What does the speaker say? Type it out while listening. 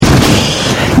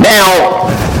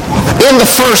In the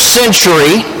first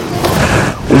century,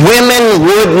 women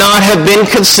would not have been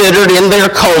considered in their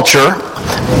culture,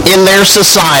 in their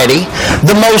society,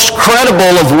 the most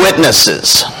credible of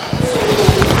witnesses.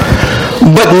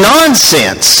 But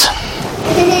nonsense,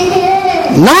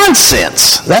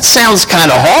 that sounds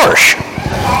kind of harsh.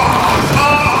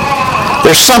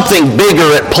 There's something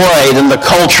bigger at play than the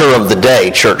culture of the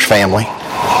day, church family.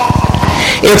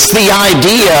 It's the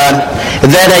idea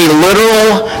that a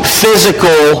literal,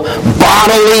 physical,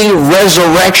 bodily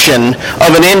resurrection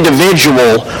of an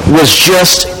individual was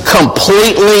just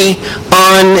completely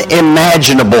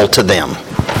unimaginable to them.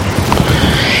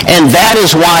 And that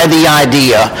is why the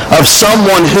idea of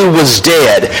someone who was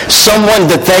dead, someone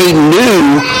that they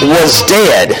knew was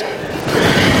dead,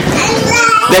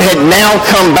 that had now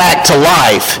come back to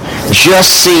life,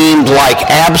 just seemed like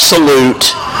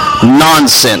absolute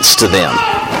nonsense to them.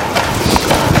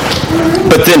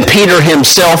 But then Peter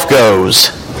himself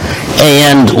goes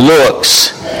and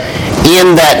looks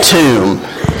in that tomb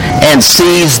and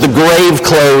sees the grave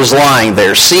clothes lying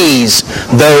there, sees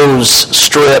those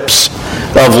strips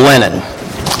of linen.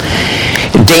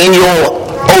 Daniel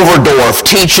Overdorf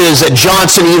teaches at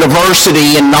Johnson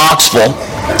University in Knoxville.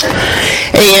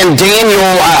 And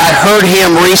Daniel, I heard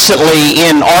him recently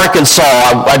in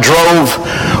Arkansas. I drove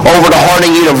over to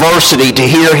Harding University to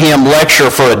hear him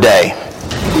lecture for a day.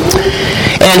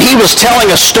 And he was telling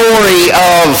a story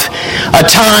of a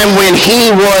time when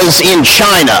he was in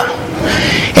China.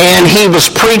 And he was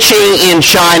preaching in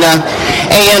China.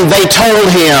 And they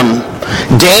told him,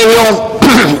 Daniel,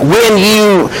 when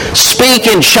you speak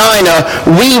in China,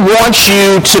 we want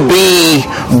you to be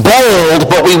bold,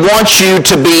 but we want you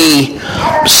to be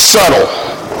subtle.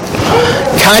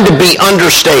 Kind of be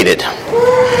understated.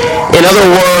 In other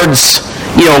words,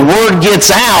 word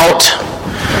gets out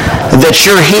that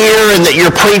you're here and that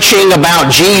you're preaching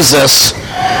about Jesus.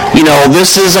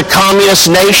 This is a communist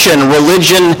nation.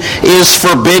 Religion is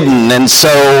forbidden. And so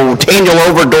Daniel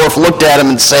Overdorf looked at him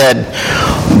and said,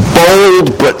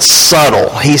 bold but subtle.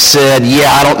 He said,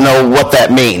 yeah, I don't know what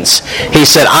that means. He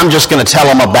said, I'm just going to tell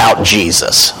them about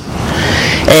Jesus.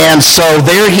 And so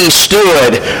there he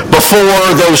stood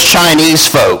before those Chinese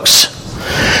folks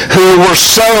who were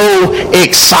so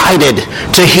excited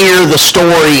to hear the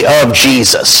story of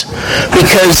Jesus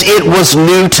because it was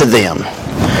new to them.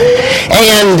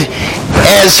 And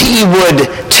as he would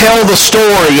tell the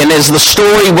story and as the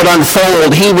story would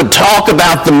unfold, he would talk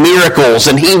about the miracles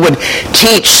and he would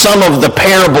teach some of the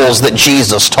parables that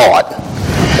Jesus taught.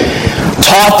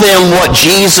 Taught them what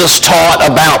Jesus taught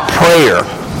about prayer.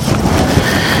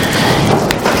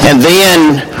 And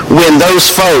then when those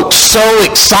folks, so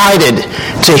excited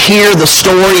to hear the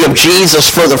story of Jesus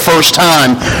for the first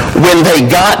time, when they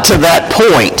got to that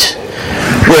point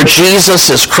where Jesus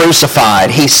is crucified,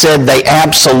 he said they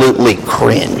absolutely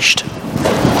cringed.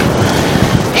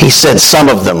 He said some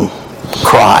of them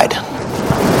cried.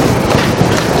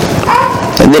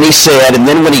 And then he said, and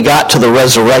then when he got to the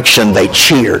resurrection, they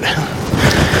cheered.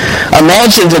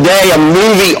 Imagine today a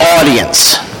movie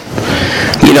audience,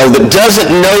 that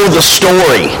doesn't know the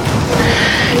story.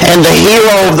 And the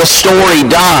hero of the story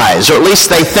dies, or at least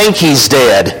they think he's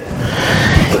dead.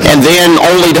 And then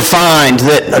only to find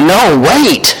that, no,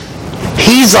 wait,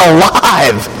 he's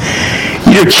alive.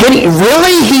 You're kidding?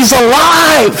 Really? He's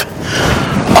alive.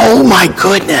 Oh my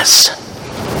goodness.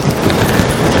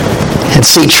 And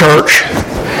see, church,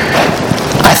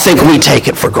 I think we take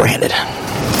it for granted.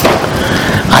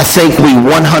 I think we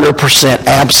 100%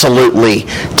 absolutely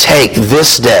take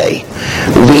this day,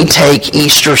 we take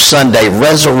Easter Sunday,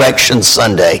 Resurrection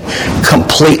Sunday,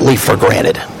 completely for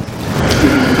granted.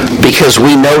 Because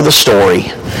we know the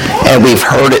story and we've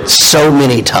heard it so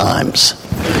many times.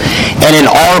 And in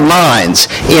our minds,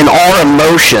 in our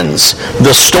emotions,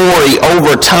 the story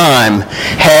over time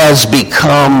has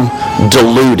become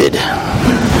diluted.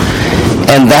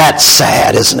 And that's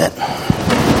sad, isn't it?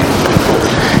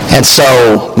 And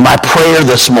so my prayer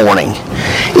this morning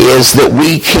is that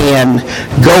we can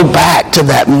go back to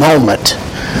that moment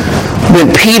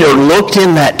when Peter looked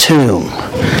in that tomb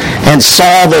and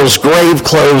saw those grave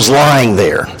clothes lying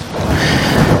there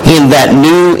in that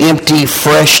new, empty,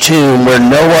 fresh tomb where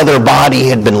no other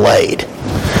body had been laid.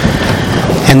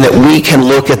 And that we can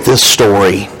look at this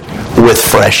story with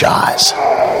fresh eyes.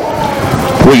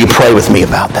 Will you pray with me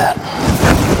about that?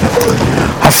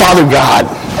 Our Father God,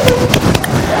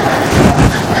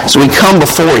 as we come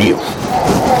before you,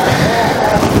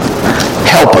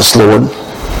 help us, Lord.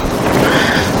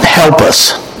 Help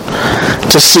us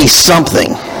to see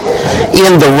something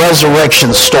in the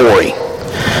resurrection story.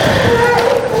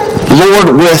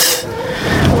 Lord, with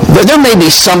There may be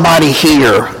somebody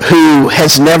here who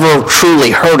has never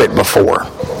truly heard it before.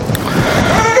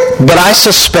 But I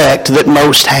suspect that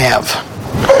most have.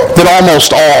 That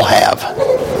almost all have.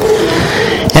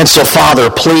 And so, Father,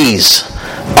 please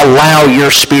allow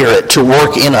your Spirit to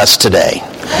work in us today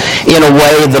in a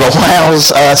way that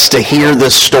allows us to hear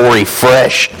this story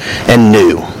fresh and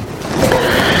new.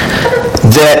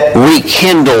 That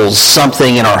rekindles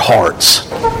something in our hearts.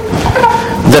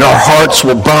 That our hearts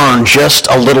will burn just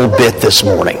a little bit this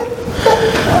morning.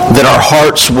 That our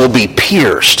hearts will be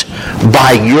pierced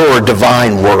by your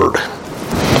divine word.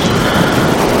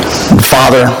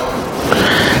 Father,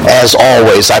 as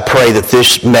always, I pray that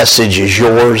this message is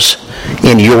yours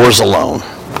and yours alone.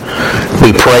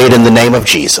 We pray it in the name of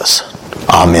Jesus.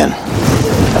 Amen.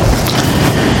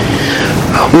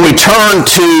 We turn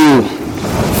to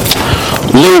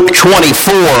Luke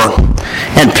 24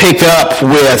 and pick up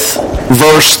with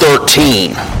verse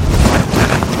 13.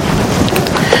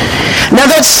 Now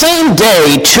that same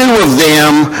day, two of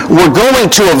them were going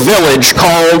to a village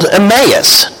called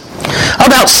Emmaus,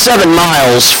 about 7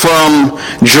 miles from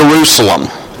Jerusalem.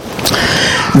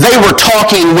 They were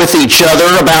talking with each other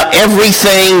about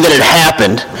everything that had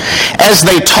happened. As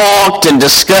they talked and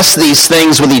discussed these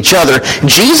things with each other,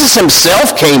 Jesus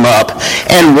himself came up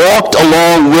and walked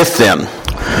along with them.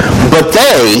 But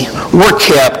they were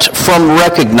kept from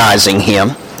recognizing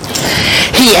him.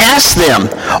 He asked them,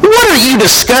 "What are you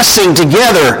discussing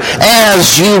together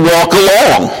as you walk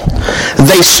along?"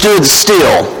 They stood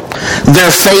still,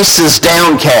 their faces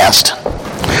downcast.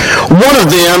 One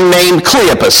of them, named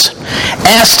Cleopas,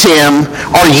 asked him,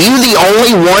 "Are you the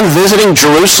only one visiting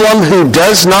Jerusalem who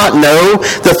does not know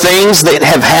the things that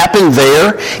have happened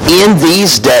there in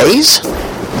these days?"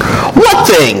 "What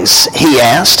things?" he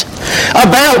asked.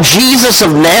 "About Jesus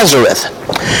of Nazareth."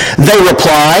 They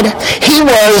replied, "He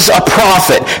was a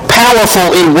prophet,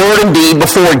 powerful in word and deed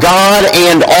before God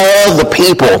and all the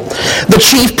people. The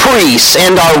chief priests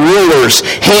and our rulers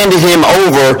handed him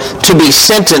over to be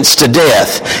sentenced to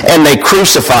death, and they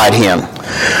crucified him.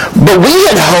 But we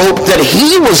had hoped that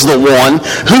he was the one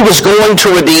who was going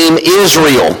to redeem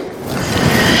Israel.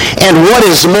 And what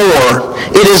is more,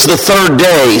 it is the third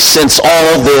day since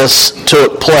all this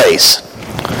took place."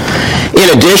 In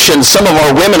addition, some of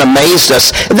our women amazed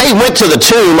us. They went to the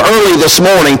tomb early this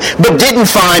morning, but didn't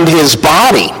find his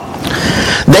body.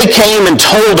 They came and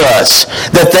told us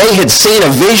that they had seen a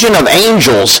vision of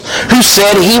angels who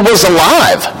said he was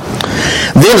alive.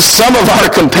 Then some of our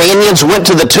companions went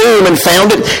to the tomb and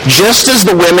found it just as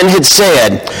the women had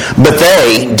said, but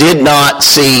they did not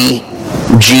see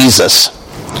Jesus.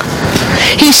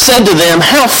 He said to them,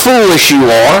 "How foolish you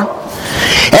are,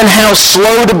 and how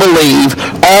slow to believe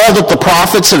all that the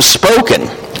prophets have spoken.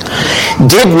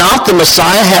 Did not the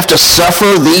Messiah have to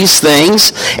suffer these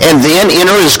things and then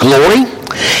enter his glory?"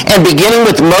 And beginning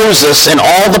with Moses and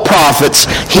all the prophets,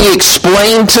 he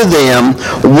explained to them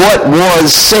what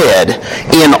was said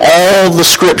in all the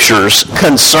scriptures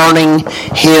concerning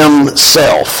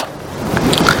himself.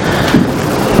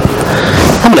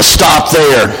 I'm going to stop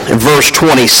there in verse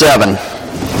 27.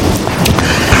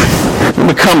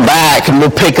 We'll come back and we'll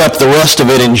pick up the rest of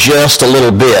it in just a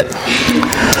little bit.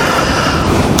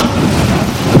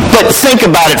 But think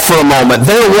about it for a moment.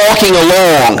 They're walking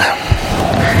along.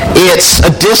 It's a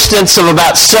distance of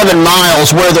about 7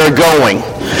 miles where they're going.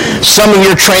 Some of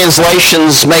your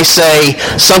translations may say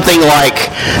something like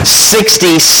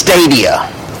 60 stadia.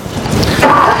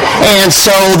 And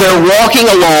so they're walking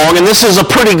along, and this is a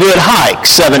pretty good hike,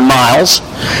 7 miles.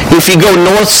 If you go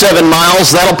north 7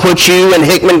 miles, that'll put you in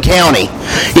Hickman County.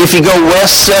 If you go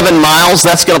west 7 miles,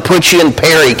 that's going to put you in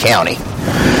Perry County.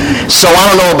 So I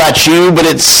don't know about you, but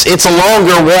it's a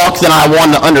longer walk than I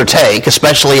want to undertake,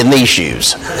 especially in these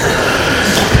shoes.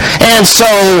 And so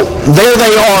there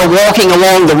they are walking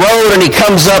along the road, and he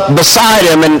comes up beside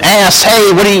him and asks,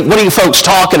 "Hey, what are you folks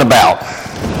talking about?"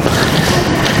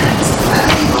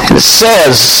 And it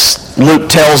says, Luke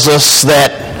tells us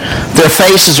that their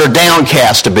faces are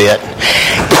downcast a bit.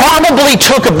 Probably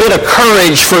took a bit of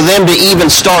courage for them to even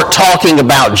start talking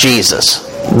about Jesus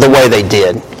the way they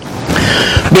did.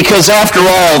 Because after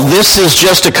all, this is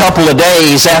just a couple of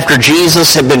days after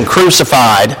Jesus had been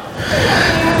crucified.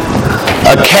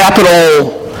 A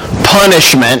capital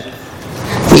punishment,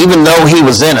 even though he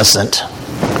was innocent.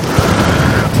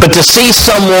 But to see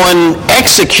someone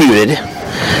executed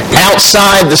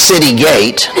outside the city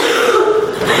gate,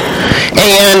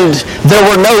 and there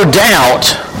were no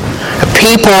doubt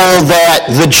people that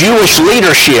the Jewish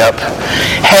leadership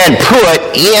had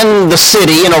put in the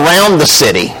city and around the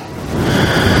city.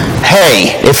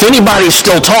 Hey, if anybody's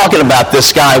still talking about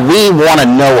this guy, we want to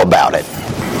know about it.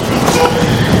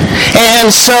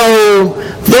 And so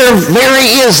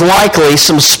there is likely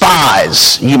some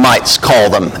spies, you might call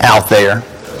them, out there.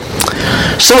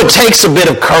 So it takes a bit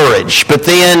of courage. But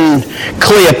then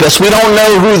Cleopas, we don't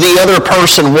know who the other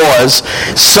person was.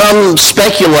 Some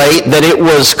speculate that it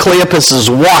was Cleopas's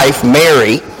wife,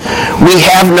 Mary. We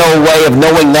have no way of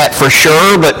knowing that for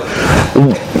sure, but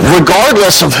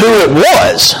regardless of who it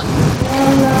was,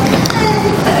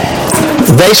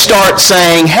 they start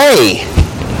saying, hey,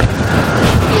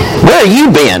 where have you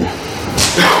been?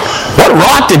 What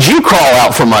rock did you crawl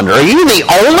out from under? Are you the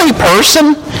only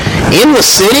person in the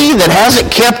city that hasn't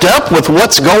kept up with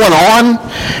what's going on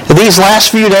these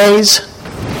last few days?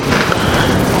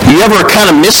 You ever kind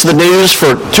of miss the news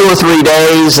for 2 or 3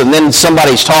 days and then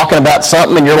somebody's talking about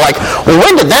something and you're like, well,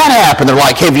 when did that happen? They're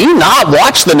like, have you not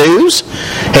watched the news?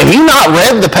 Have you not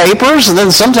read the papers? And then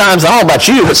sometimes, I don't know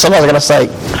about you, but somebody's going to say,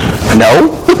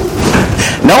 no.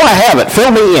 No, I haven't.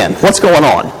 Fill me in. What's going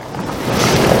on?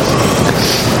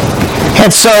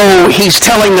 And so he's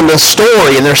telling them a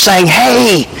story, and they're saying,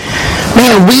 hey,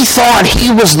 man, we thought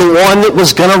he was the one that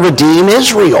was going to redeem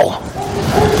Israel.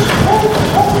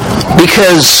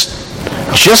 Because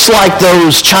just like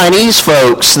those Chinese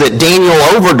folks that Daniel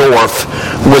Overdorf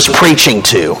was preaching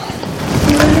to,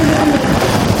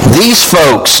 these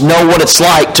folks know what it's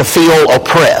like to feel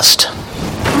oppressed.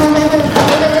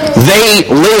 They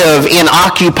live in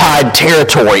occupied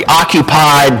territory,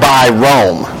 occupied by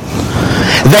Rome.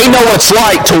 They know what it's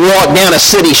like to walk down a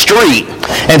city street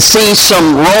and see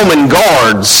some Roman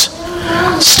guards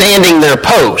standing their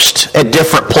post at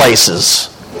different places.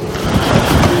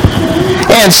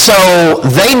 And so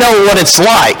they know what it's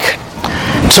like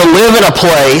to live in a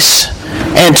place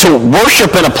and to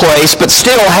worship in a place, but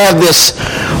still have this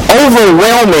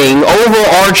overwhelming,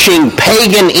 overarching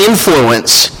pagan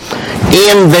influence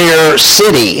in their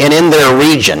city and in their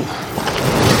region.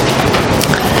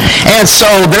 And so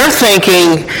they're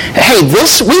thinking, hey,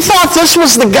 we thought this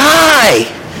was the guy.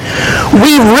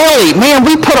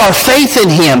 We put our faith in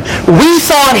him. We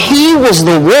thought he was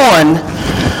the one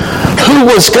who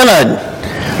was going to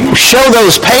show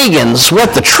those pagans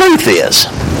what the truth is.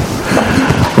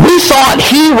 We thought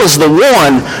he was the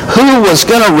one who was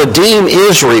going to redeem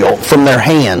Israel from their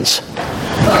hands.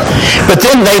 But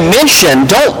then they mention,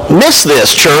 don't miss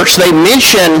this, church, they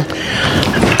mention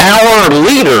our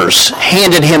leaders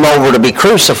handed him over to be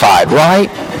crucified, right?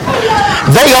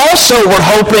 They also were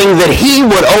hoping that he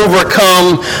would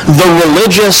overcome the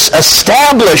religious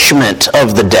establishment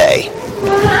of the day,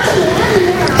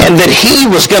 and that he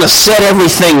was going to set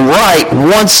everything right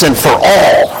once and for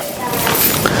all.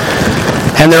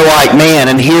 And they're like, man,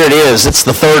 and here it is. It's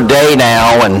the third day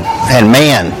now, and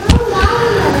man,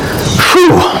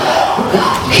 whew,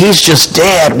 he's just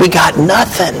dead. We got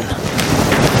nothing.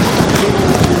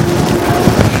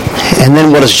 And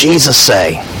then what does Jesus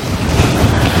say?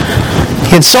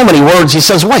 In so many words, he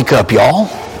says, wake up, y'all.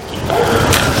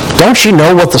 Don't you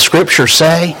know what the scriptures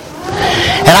say?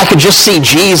 And I could just see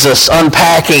Jesus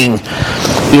unpacking,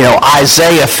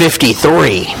 Isaiah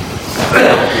 53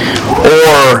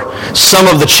 or some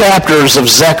of the chapters of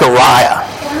Zechariah,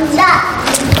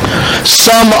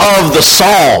 some of the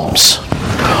Psalms.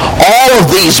 All of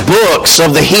these books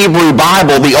of the Hebrew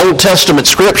Bible, the Old Testament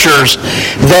scriptures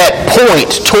that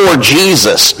point toward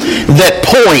Jesus, that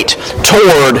point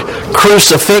toward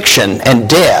crucifixion and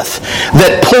death,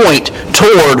 that point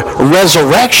toward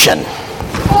resurrection.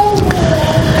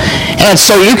 And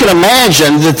so you can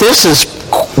imagine that this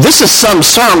is some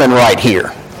sermon right here.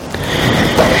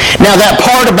 Now that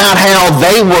part about how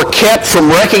they were kept from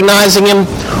recognizing him,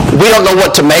 we don't know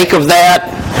what to make of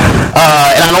that.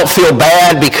 And I don't feel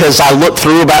bad because I looked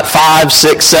through about 5,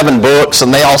 6, 7 books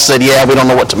and they all said, yeah, we don't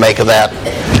know what to make of that.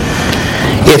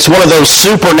 It's one of those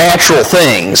supernatural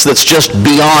things that's just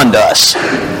beyond us.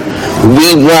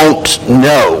 We won't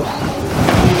know.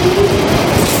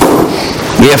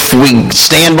 If we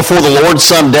stand before the Lord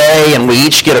someday and we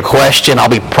each get a question, I'll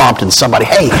be prompting somebody,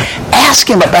 hey, ask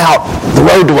him about the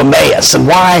road to Emmaus and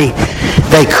why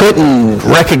they couldn't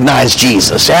recognize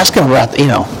Jesus. Ask him about,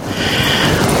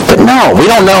 But no, we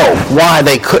don't know why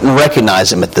they couldn't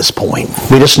recognize him at this point.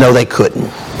 We just know they couldn't.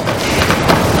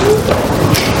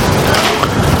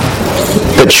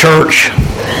 But church,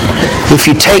 if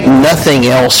you take nothing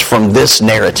else from this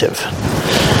narrative,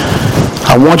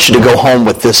 I want you to go home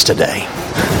with this today.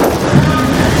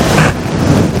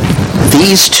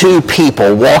 These two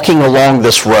people walking along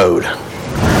this road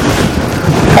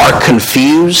are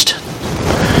confused.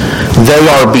 They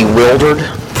are bewildered.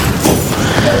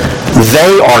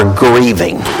 They are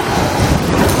grieving.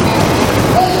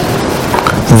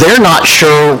 They're not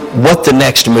sure what the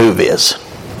next move is.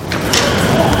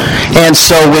 And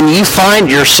so when you find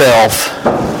yourself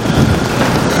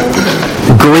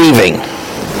grieving,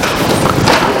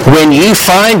 when you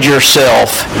find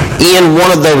yourself in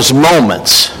one of those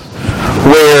moments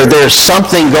where there's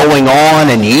something going on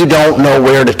and you don't know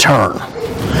where to turn,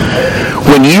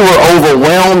 when you are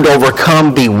overwhelmed,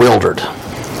 overcome, bewildered,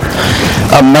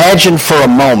 imagine for a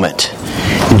moment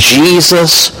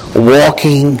Jesus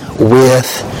walking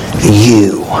with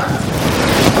you.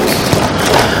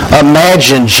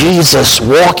 Imagine Jesus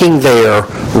walking there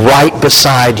right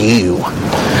beside you,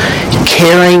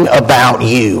 caring about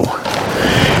you,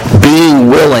 being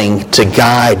willing to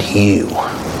guide you.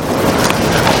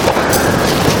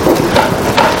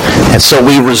 And so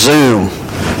we resume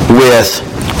with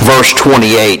verse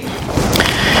 28.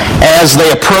 As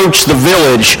they approached the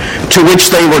village to which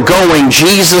they were going,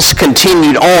 Jesus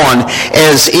continued on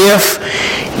as if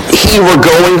he were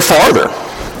going farther.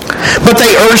 But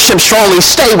they urged him strongly,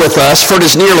 "Stay with us, for it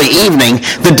is nearly evening.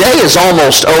 The day is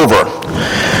almost over."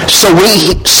 So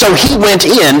he went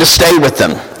in to stay with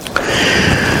them.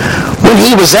 When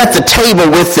he was at the table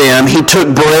with them, he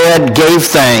took bread, gave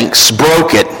thanks,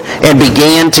 broke it, and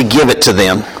began to give it to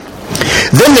them.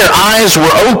 Then their eyes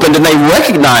were opened and they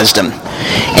recognized him,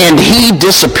 and he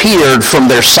disappeared from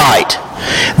their sight.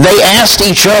 They asked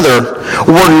each other,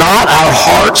 "Were not our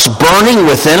hearts burning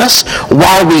within us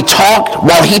while he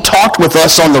talked with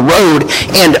us on the road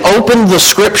and opened the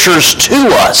scriptures to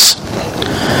us?"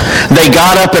 They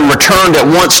got up and returned at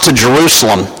once to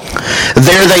Jerusalem.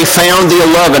 There they found the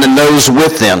 11 and those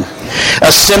with them,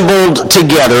 assembled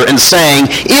together and saying,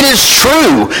 "It is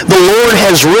true, the Lord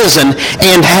has risen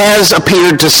and has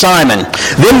appeared to Simon."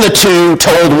 Then the two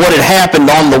told what had happened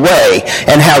on the way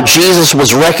and how Jesus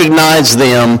was recognized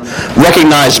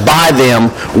by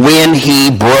them when he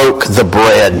broke the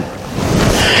bread.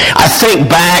 I think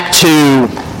back to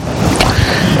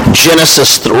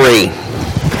Genesis 3.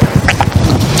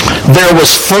 There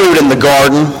was fruit in the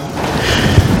garden.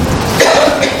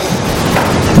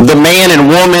 The man and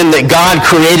woman that God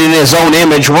created in his own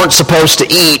image weren't supposed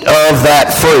to eat of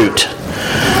that fruit.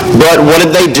 But what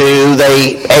did they do?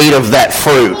 They ate of that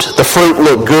fruit. The fruit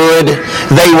looked good.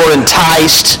 They were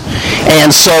enticed.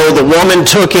 And so the woman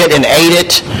took it and ate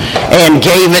it and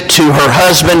gave it to her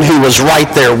husband who was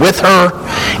right there with her.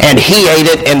 And he ate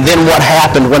it. And then what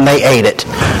happened when they ate it?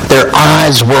 Their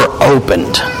eyes were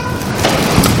opened.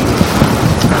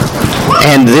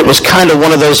 And it was kind of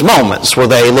one of those moments where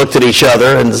they looked at each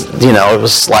other and, it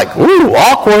was like, ooh,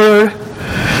 awkward,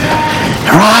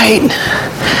 right?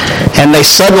 And they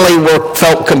suddenly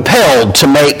felt compelled to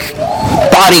make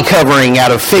body covering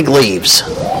out of fig leaves.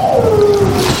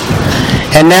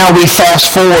 And now we fast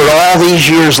forward all these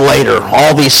years later,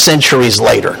 all these centuries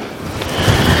later,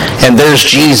 and there's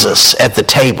Jesus at the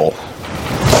table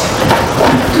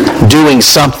doing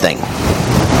something,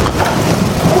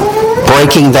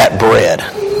 breaking that bread,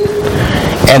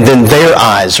 and then their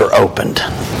eyes are opened.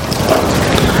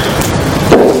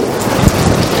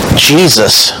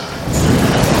 Jesus,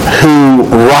 who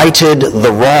righted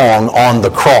the wrong on the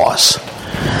cross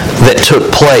that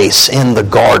took place in the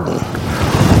garden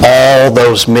all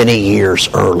those many years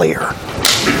earlier.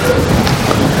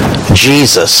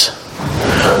 Jesus,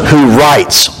 who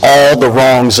rights all the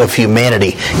wrongs of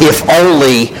humanity, if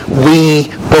only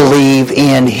we believe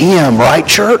in him, right,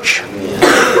 church?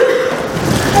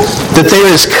 That there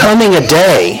is coming a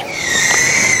day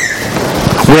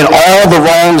when all the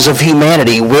wrongs of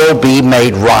humanity will be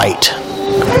made right.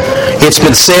 It's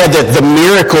been said that the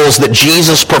miracles that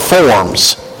Jesus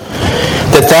performs,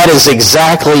 that is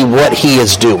exactly what he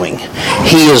is doing.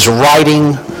 He is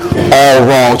righting all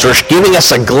wrongs, or giving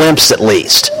us a glimpse at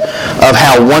least of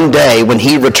how one day when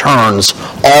he returns,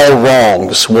 all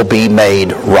wrongs will be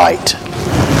made right.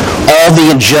 All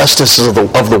the injustices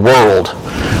of the world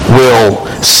will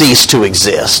cease to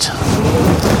exist.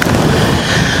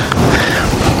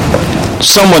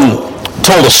 Someone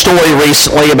told a story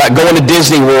recently about going to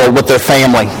Disney World with their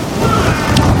family.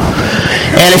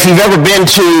 And if you've ever been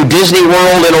to Disney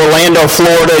World in Orlando,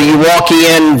 Florida, you walk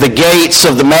in the gates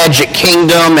of the Magic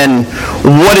Kingdom, and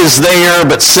what is there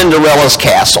but Cinderella's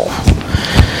castle?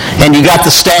 And you got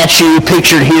the statue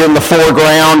pictured here in the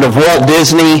foreground of Walt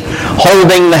Disney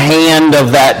holding the hand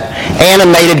of that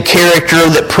animated character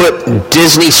that put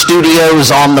Disney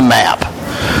Studios on the map,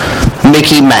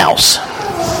 Mickey Mouse.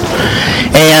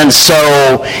 And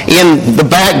so in the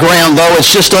background, though,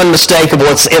 it's just unmistakable.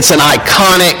 It's an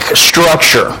iconic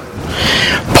structure.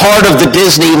 Part of the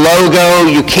Disney logo,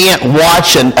 you can't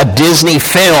watch a Disney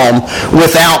film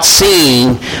without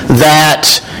seeing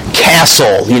that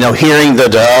castle, hearing the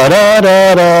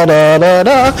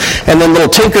da-da-da-da-da-da-da, and then little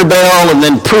Tinkerbell, and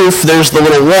then poof, there's the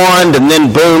little wand, and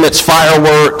then boom, it's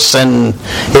fireworks. And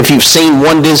if you've seen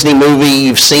one Disney movie,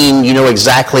 you've seen,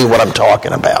 exactly what I'm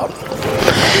talking about.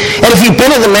 And if you've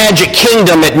been in the Magic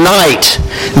Kingdom at night,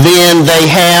 then they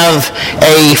have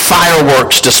a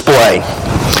fireworks display.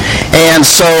 And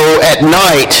so at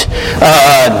night,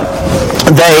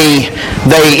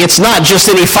 it's not just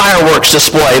any fireworks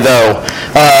display, though.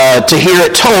 To hear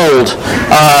it told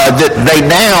that they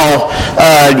now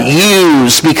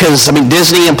use, because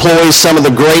Disney employs some of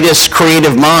the greatest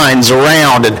creative minds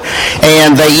around,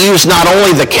 and they use not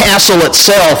only the castle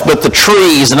itself, but the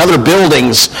trees and other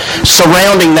buildings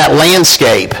surrounding that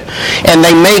landscape. And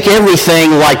they make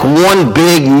everything like one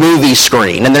big movie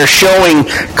screen, and they're showing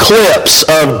clips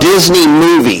of Disney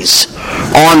movies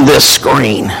on this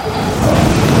screen.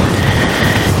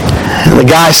 And the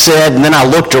guy said, and then I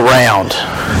looked around,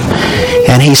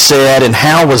 and he said, and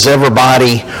how was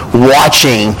everybody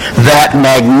watching that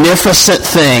magnificent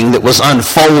thing that was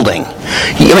unfolding?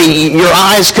 Your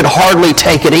eyes could hardly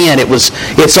take it in.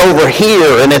 It's over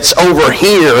here, and it's over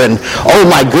here, and oh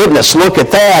my goodness, look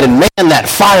at that, and man, that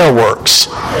fireworks.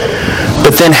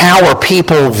 But then how are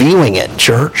people viewing it,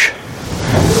 church?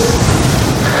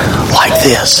 Like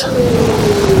this.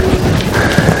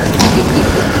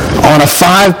 On a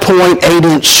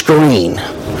 5.8-inch screen,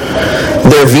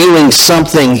 they're viewing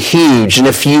something huge. And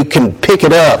if you can pick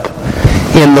it up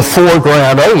in the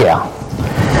foreground, oh yeah,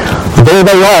 there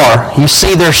they are. You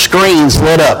see their screens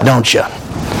lit up, don't you?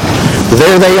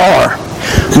 There they are.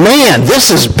 Man,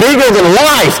 this is bigger than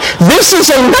life. This is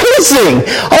amazing.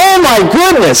 Oh my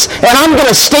goodness. And I'm going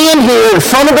to stand here in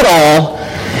front of it all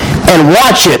and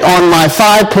watch it on my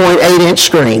 5.8-inch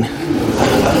screen.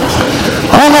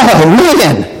 Oh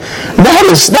man, that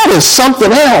is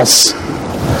something else.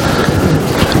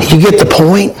 You get the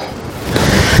point?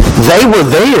 They were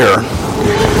there.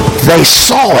 They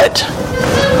saw it,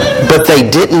 but they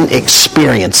didn't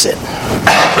experience it.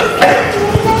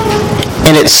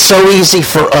 And it's so easy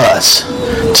for us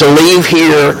to leave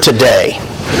here today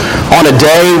on a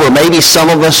day where maybe some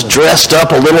of us dressed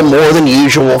up a little more than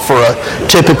usual for a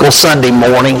typical Sunday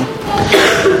morning.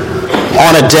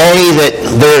 On a day that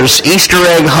there's Easter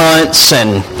egg hunts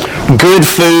and good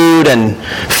food and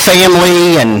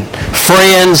family and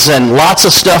friends and lots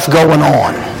of stuff going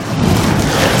on.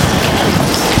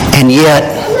 And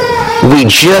yet, we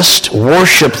just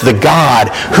worship the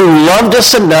God who loved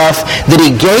us enough that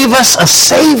he gave us a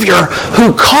Savior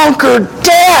who conquered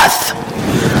death.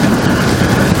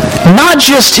 Not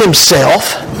just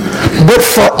himself, but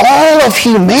for all of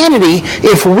humanity,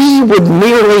 if we would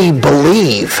merely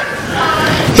believe.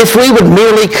 If we would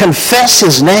merely confess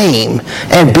his name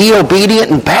and be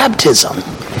obedient in baptism.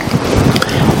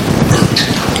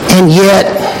 And yet,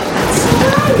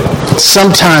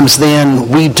 sometimes then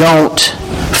we don't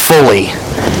fully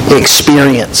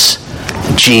experience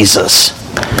Jesus.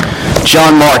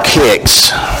 John Mark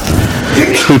Hicks,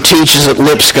 who teaches at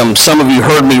Lipscomb, some of you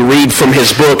heard me read from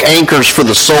his book, Anchors for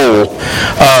the Soul,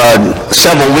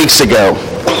 several weeks ago.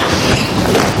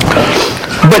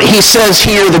 But he says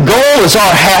here, the goal is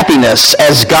our happiness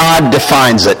as God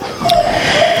defines it.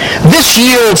 This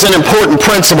yields an important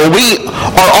principle. We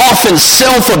are often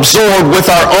self-absorbed with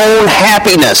our own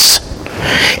happiness.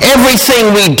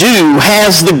 Everything we do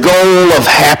has the goal of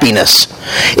happiness.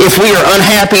 If we are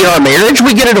unhappy in our marriage,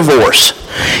 we get a divorce.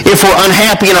 If we're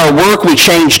unhappy in our work, we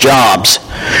change jobs.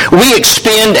 We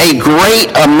expend a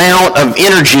great amount of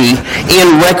energy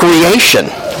in recreation.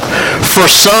 For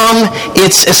some,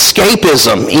 it's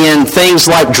escapism in things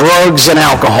like drugs and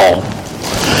alcohol.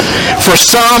 For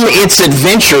some, it's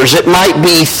adventures. It might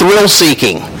be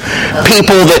thrill-seeking.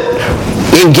 People that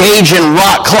engage in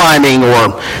rock climbing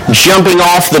or jumping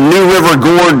off the New River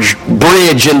Gorge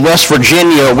Bridge in West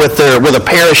Virginia with a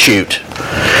parachute.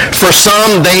 For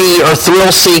some, they are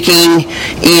thrill-seeking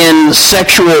in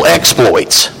sexual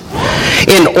exploits.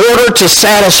 In order to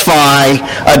satisfy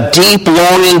a deep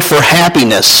longing for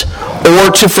happiness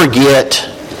or to forget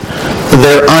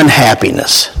their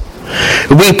unhappiness.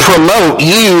 We promote,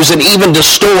 use, and even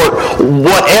distort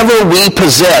whatever we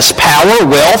possess: power,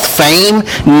 wealth, fame,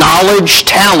 knowledge,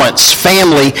 talents,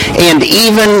 family, and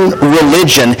even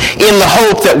religion, in the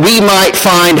hope that we might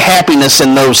find happiness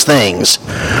in those things.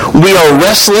 We are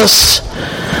restless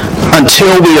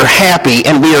until we are happy,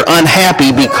 and we are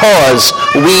unhappy because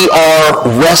we are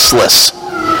restless.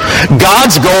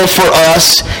 God's goal for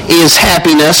us is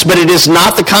happiness, but it is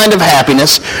not the kind of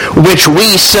happiness which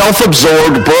we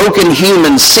self-absorbed, broken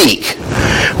humans seek.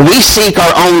 We seek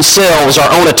our own selves,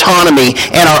 our own autonomy,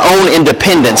 and our own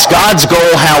independence. God's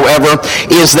goal, however,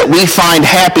 is that we find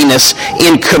happiness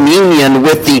in communion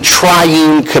with the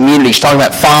triune community. He's talking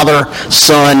about Father,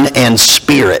 Son, and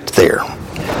Spirit there.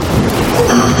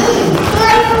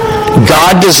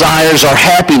 God desires our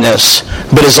happiness,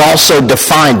 but has also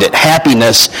defined it.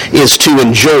 Happiness is to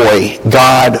enjoy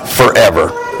God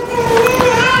forever.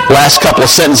 Last couple of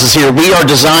sentences here. We are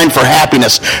designed for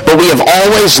happiness, but we have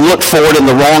always looked for it in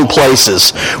the wrong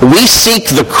places. We seek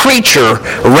the creature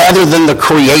rather than the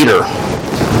Creator.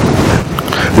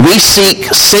 We seek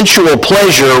sensual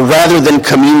pleasure rather than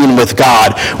communion with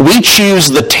God. We choose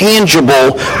the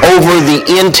tangible over the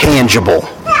intangible,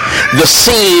 the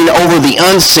seen over the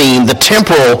unseen, the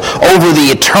temporal over the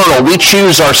eternal. We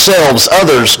choose ourselves,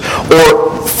 others,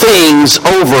 or things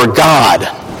over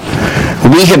God.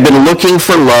 We have been looking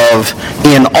for love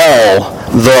in all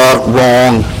the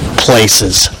wrong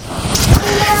places.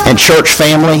 And church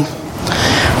family,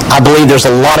 I believe there's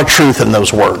a lot of truth in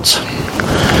those words.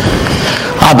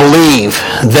 I believe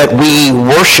that we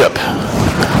worship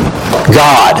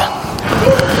God,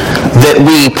 that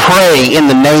we pray in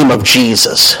the name of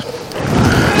Jesus,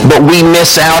 but we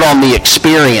miss out on the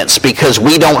experience because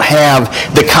we don't have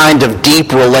the kind of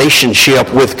deep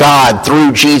relationship with God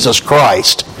through Jesus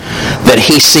Christ that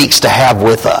He seeks to have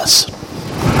with us.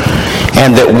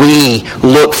 And that we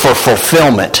look for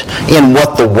fulfillment in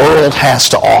what the world has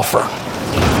to offer.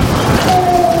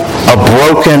 A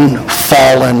broken,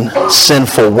 fallen,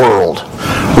 sinful world,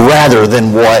 rather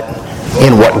than what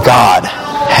God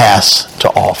has to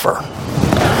offer.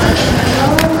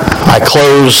 I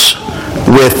close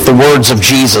with the words of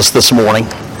Jesus this morning.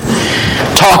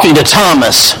 Talking to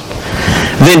Thomas,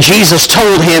 then Jesus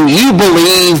told him, "You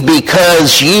believe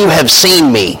because you have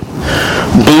seen me.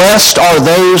 Blessed are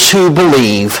those who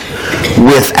believe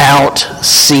without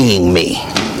seeing me."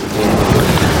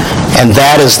 And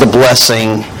that is the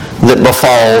blessing that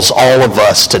befalls all of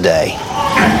us today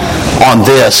on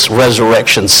this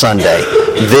Resurrection Sunday,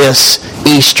 this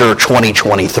Easter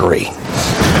 2023.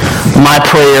 My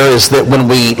prayer is that when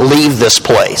we leave this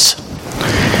place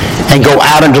and go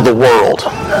out into the world,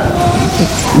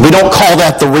 we don't call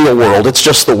that the real world, it's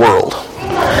just the world.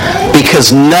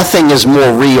 Because nothing is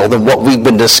more real than what we've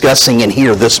been discussing in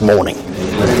here this morning.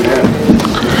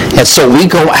 And so we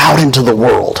go out into the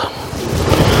world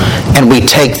and we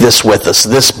take this with us,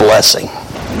 this blessing,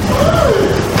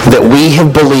 that we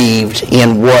have believed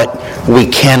in what we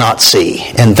cannot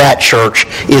see. And that, church,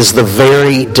 is the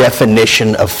very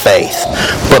definition of faith.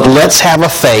 But let's have a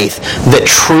faith that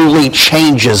truly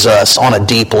changes us on a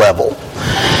deep level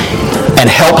and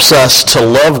helps us to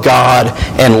love God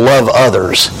and love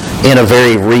others in a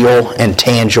very real and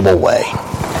tangible way.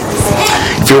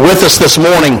 If you're with us this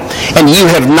morning and you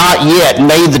have not yet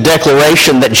made the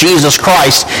declaration that Jesus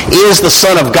Christ is the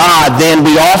Son of God, then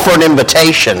we offer an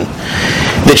invitation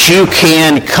that you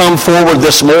can come forward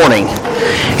this morning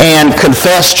and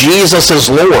confess Jesus as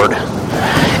Lord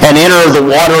and enter the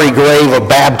watery grave of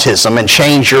baptism and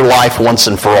change your life once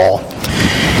and for all.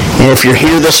 And if you're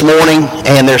here this morning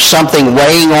and there's something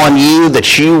weighing on you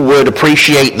that you would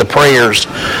appreciate the prayers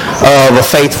of a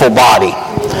faithful body,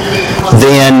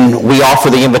 then we offer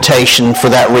the invitation for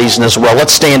that reason as well.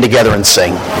 Let's stand together and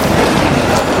sing.